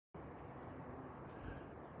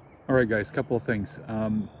All right, guys, couple of things.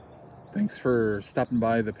 Thanks for stopping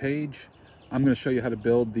by the page. I'm going to show you how to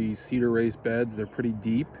build these cedar raised beds. They're pretty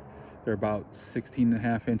deep. They're about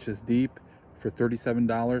 16.5 inches deep for $37. I'm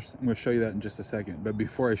going to show you that in just a second. But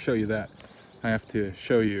before I show you that, I have to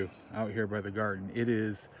show you out here by the garden. It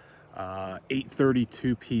is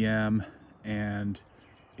 8:32 p.m. and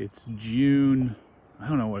it's June, I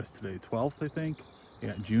don't know what it's today, 12th, I think.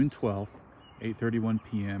 Yeah, June 12th, 8:31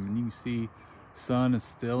 p.m. And you can see sun is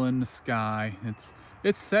still in the sky.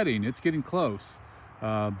 It's setting, it's getting close,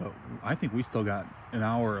 but I think we still got an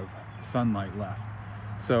hour of sunlight left.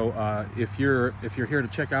 So if you're here to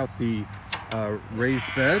check out the raised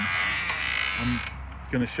beds, I'm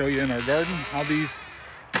going to show you in our garden how these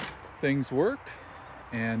things work,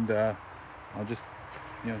 and I'll just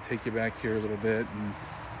take you back here a little bit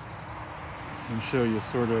and show you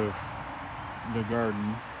sort of the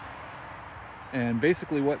garden. And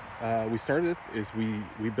basically what we started with is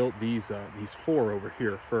we built these four over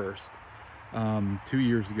here first 2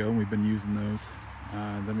 years ago, and we've been using those.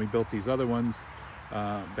 Then we built these other ones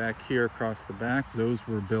back here across the back. Those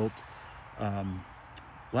were built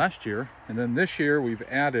last year, and then this year we've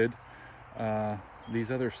added these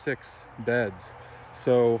other 6 beds.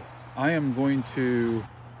 So I am going to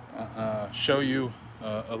show you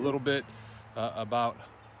a little bit about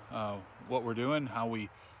what we're doing, how we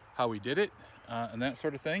did it, and that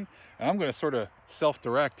sort of thing. And I'm going to sort of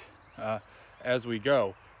self-direct as we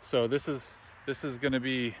go. So this is going to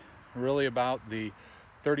be really about the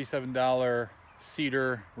 $37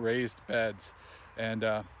 cedar raised beds. And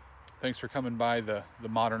thanks for coming by the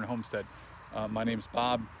Modern Homestead. My name's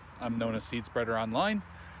Bob. I'm known as Seed Spreader online,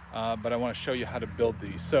 but I want to show you how to build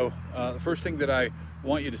these. So the first thing that I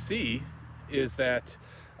want you to see is that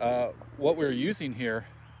what we're using here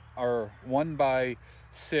are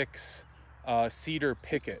 1x6 cedar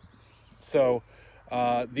picket. So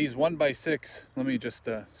these 1x6, let me just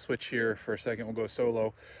switch here for a second, we'll go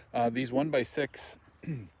solo. These 1x6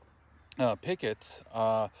 pickets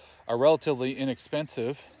are relatively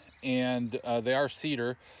inexpensive, and they are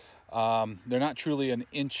cedar. They're not truly an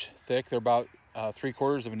inch thick, they're about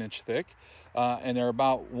 3/4 of an inch thick, and they're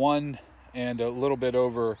about 1 and a little bit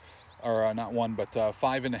over, or not 1, but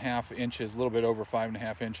 5.5 inches, a little bit over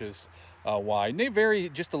 5.5 inches wide. And they vary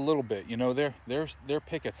just a little bit. They're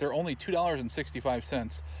pickets. They're only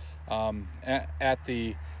 $2.65 at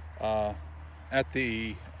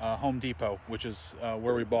the Home Depot, which is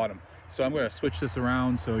where we bought them. So I'm going to switch this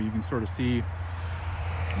around so you can sort of see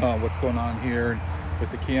what's going on here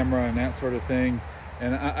with the camera and that sort of thing.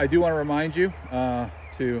 And I do want to remind you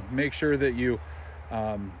to make sure that you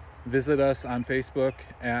visit us on Facebook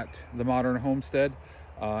at The Modern Homestead,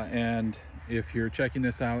 and if you're checking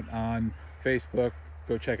this out on Facebook,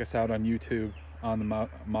 go check us out on YouTube on The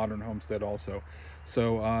Modern Homestead also.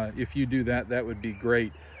 So if you do that, that would be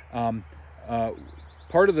great.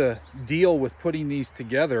 Part of the deal with putting these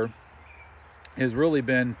together has really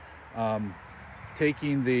been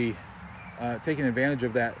taking advantage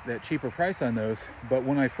of that cheaper price on those. But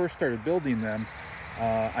when I first started building them,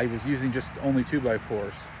 I was using just only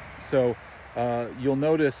 2x4s. So you'll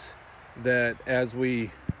notice that as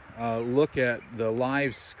we look at the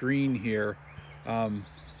live screen here,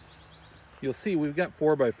 you'll see we've got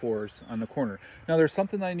 4x4s on the corner. Now there's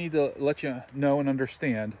something I need to let you know and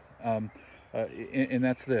understand, and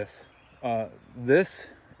that's this. This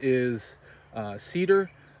is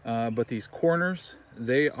cedar, but these corners,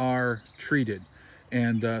 they are treated,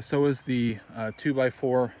 and so is the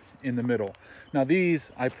 2x4 in the middle. Now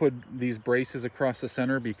these, I put these braces across the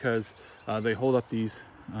center because they hold up these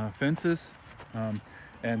fences,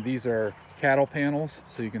 and these are cattle panels,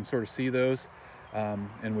 so you can sort of see those,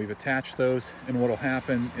 and we've attached those. And what will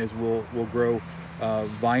happen is we'll grow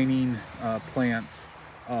vining plants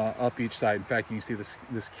up each side. In fact, you can see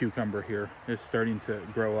this cucumber here is starting to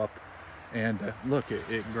grow up, and look,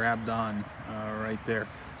 it grabbed on right there.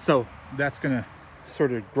 So that's gonna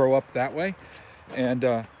sort of grow up that way. And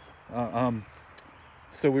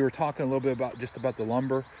so we were talking a little bit about the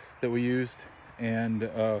lumber that we used, and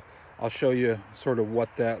I'll show you sort of what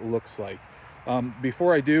that looks like.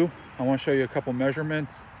 Before I do, I want to show you a couple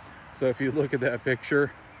measurements. So if you look at that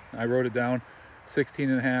picture, I wrote it down: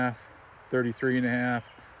 16.5, 33.5,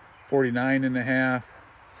 49.5,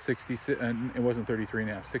 66, and it wasn't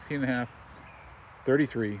 33.5, 16.5,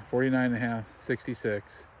 33, 49.5,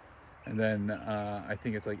 66, and then I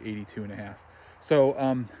think it's like 82.5. So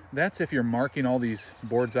that's if you're marking all these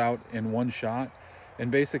boards out in one shot. And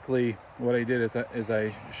basically what I did is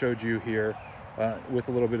I showed you here with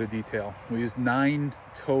a little bit of detail. We used 9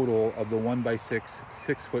 total of the 1x6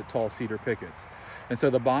 6-foot tall cedar pickets. And so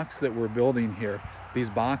the box that we're building here, these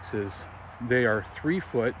boxes, they are 3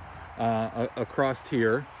 foot across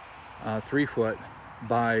here, 3 foot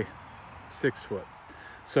by 6 foot.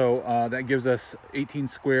 So that gives us 18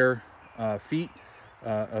 square feet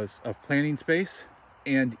of planting space.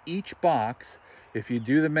 And each box, if you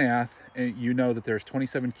do the math, you know that there's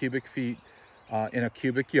 27 cubic feet in a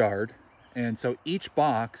cubic yard. And so each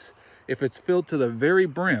box, if it's filled to the very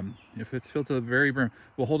brim,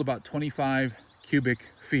 will hold about 25 cubic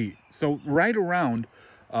feet. So right around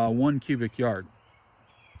 1 cubic yard.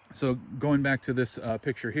 So going back to this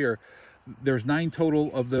picture here, there's 9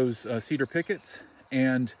 total of those cedar pickets,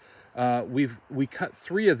 and we cut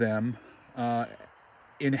 3 of them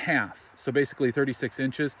in half. So basically 36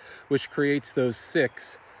 inches, which creates those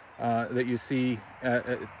 6 that you see at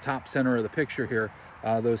top center of the picture here,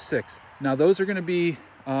 those 6. Now those are going to be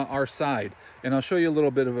our side, and I'll show you a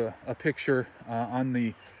little bit of a picture on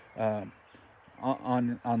the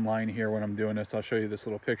online here when I'm doing this. I'll show you this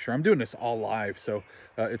little picture. I'm doing this all live, so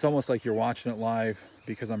it's almost like you're watching it live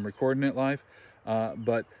because I'm recording it live.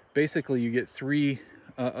 But basically you get 3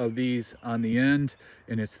 of these on the end,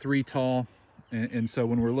 and it's 3 tall. And so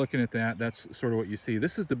when we're looking at that, that's sort of what you see.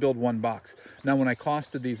 This is to build 1 box. Now when I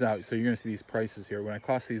costed these out, so you're going to see these prices here. When I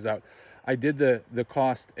cost these out, I did the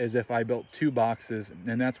cost as if I built 2 boxes,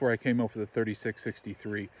 and that's where I came up with the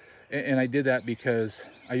 $36.63. And I did that because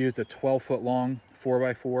I used a 12-foot long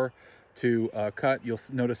 4x4 to cut. You'll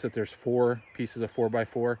notice that there's 4 pieces of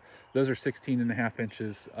 4x4. Those are 16.5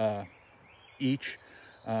 inches each,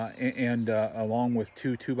 and along with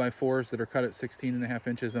 2 2x4s that are cut at 16.5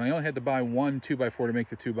 inches. And I only had to buy 1 2x4 to make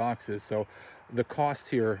the 2 boxes. So the costs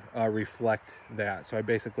here reflect that. So I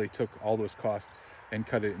basically took all those costs and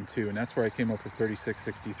cut it in 2, and that's where I came up with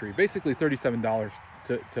 $36.63. Basically $37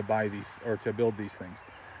 to buy these, or to build these things.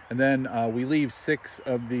 And then we leave 6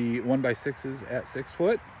 of the 1x6s at 6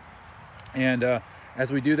 foot. And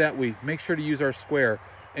as we do that, we make sure to use our square.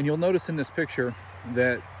 And you'll notice in this picture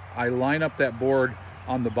that I line up that board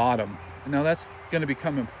on the bottom. Now that's going to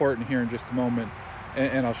become important here in just a moment,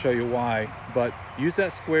 and I'll show you why. But use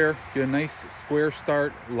that square, get a nice square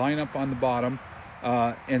start, line up on the bottom,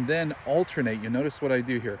 and then alternate. You notice what I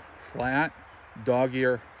do here: flat, dog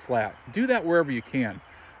ear, flat. Do that wherever you can.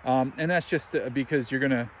 And that's just because you're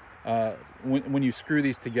gonna, when you screw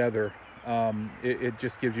these together, it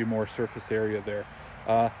just gives you more surface area there.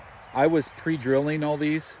 I was pre-drilling all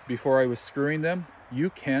these before I was screwing them. You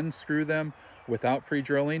can screw them without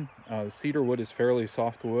pre-drilling. Cedar wood is fairly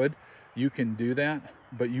soft wood. You can do that,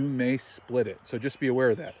 but you may split it. So just be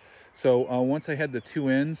aware of that. So once I had the 2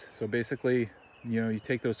 ends, so basically, you know, you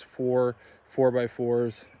take those 4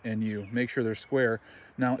 4x4s and you make sure they're square.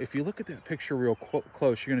 Now, if you look at that picture real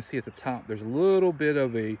close, you're going to see at the top, there's a little bit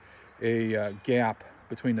of a gap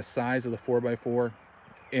between the size of the 4x4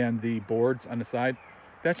 and the boards on the side.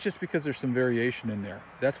 That's just because there's some variation in there.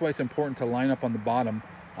 That's why it's important to line up on the bottom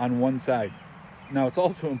on one side. Now, it's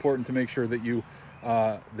also important to make sure that you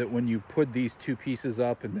that when you put these 2 pieces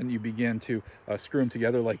up and then you begin to screw them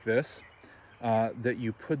together like this, that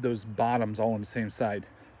you put those bottoms all on the same side.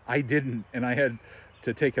 I didn't, and I had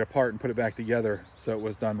to take it apart and put it back together so it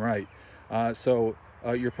was done right. So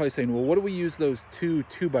you're probably saying, well, what do we use those 2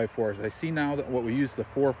 2x4s? I see now that what we use the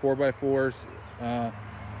 4 4x4s,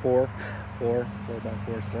 4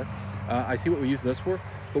 4x4s for. I see what we use this for,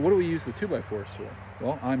 but what do we use the 2x4s for?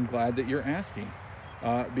 Well, I'm glad that you're asking,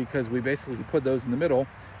 because we basically put those in the middle,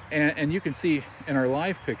 and you can see in our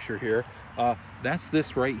live picture here, that's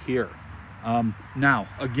this right here. Now,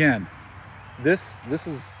 again, this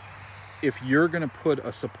is, if you're going to put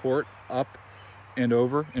a support up and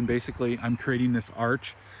over, and basically I'm creating this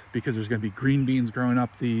arch because there's going to be green beans growing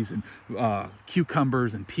up these, and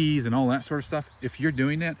cucumbers and peas and all that sort of stuff. If you're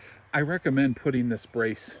doing that, I recommend putting this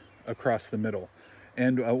brace across the middle.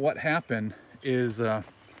 And what happened is,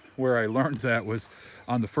 where I learned that was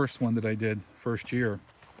on the first one that I did first year.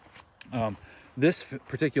 This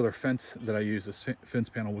particular fence that I used, this fence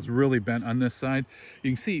panel, was really bent on this side.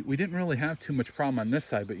 You can see we didn't really have too much problem on this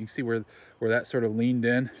side, but you can see where that sort of leaned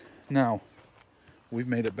in. Now, we've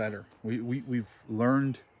made it better. We've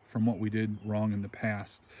learned from what we did wrong in the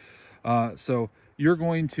past. So you're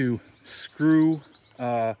going to screw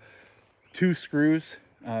 2 screws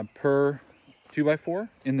per 2x4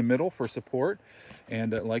 in the middle for support.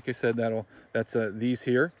 And like I said, that's these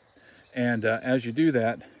here. And as you do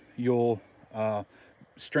that, you'll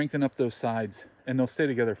strengthen up those sides, and they'll stay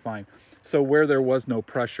together fine. So where there was no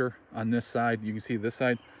pressure on this side, you can see this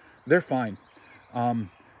side, they're fine.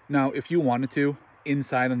 Now, if you wanted to,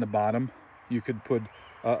 inside on the bottom, you could put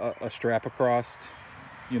a strap across,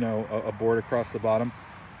 you know, a board across the bottom.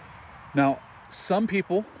 Now, some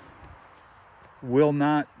people will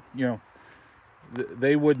not,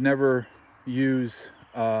 they would never use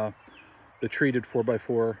the treated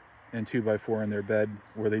 4x4 and 2x4 in their bed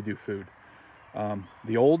where they do food.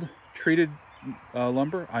 The old treated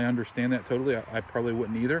lumber, I understand that totally. I probably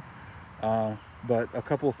wouldn't either. But a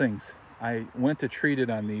couple of things. I went to treated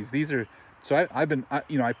on these. These are, so I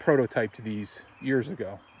prototyped these years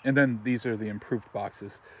ago, and then these are the improved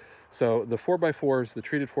boxes. So the 4x4s, the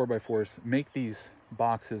treated 4x4s, make these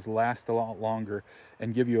boxes last a lot longer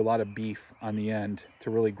and give you a lot of beef on the end to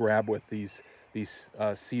really grab with these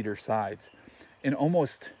cedar sides. And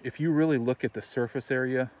almost, if you really look at the surface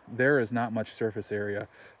area, there is not much surface area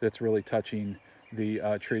that's really touching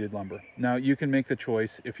the treated lumber. Now, you can make the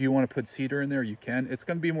choice. If you want to put cedar in there, you can. It's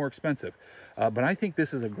going to be more expensive. But I think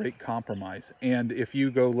this is a great compromise. And if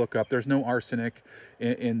you go look up, there's no arsenic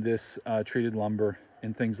in this treated lumber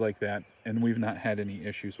and things like that. And we've not had any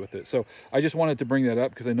issues with it. So I just wanted to bring that up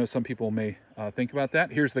because I know some people may think about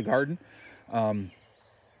that. Here's the garden. And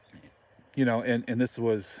this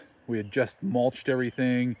was, we had just mulched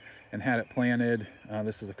everything and had it planted.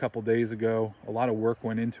 This is a couple days ago. A lot of work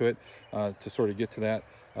went into it to sort of get to that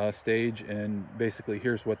stage. And basically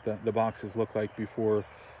here's what the boxes look like before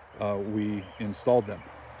we installed them.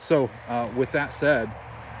 So with that said,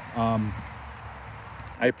 I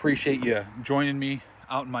appreciate you joining me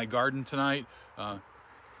out in my garden tonight. Let's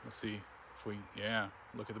see if we,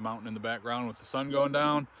 look at the mountain in the background with the sun going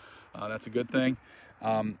down. That's a good thing.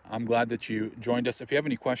 I'm glad that you joined us. If you have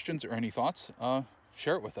any questions or any thoughts,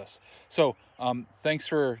 share it with us. So thanks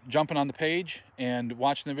for jumping on the page and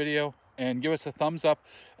watching the video, and give us a thumbs up,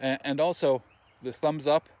 and also this thumbs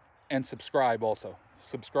up and subscribe. Also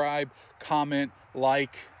subscribe, comment,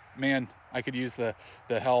 like. Man, I could use the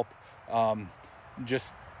help.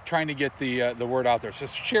 Just trying to get the word out there. So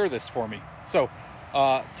just share this for me. So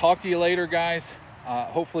talk to you later, guys.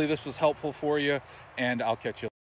 Hopefully this was helpful for you, and I'll catch you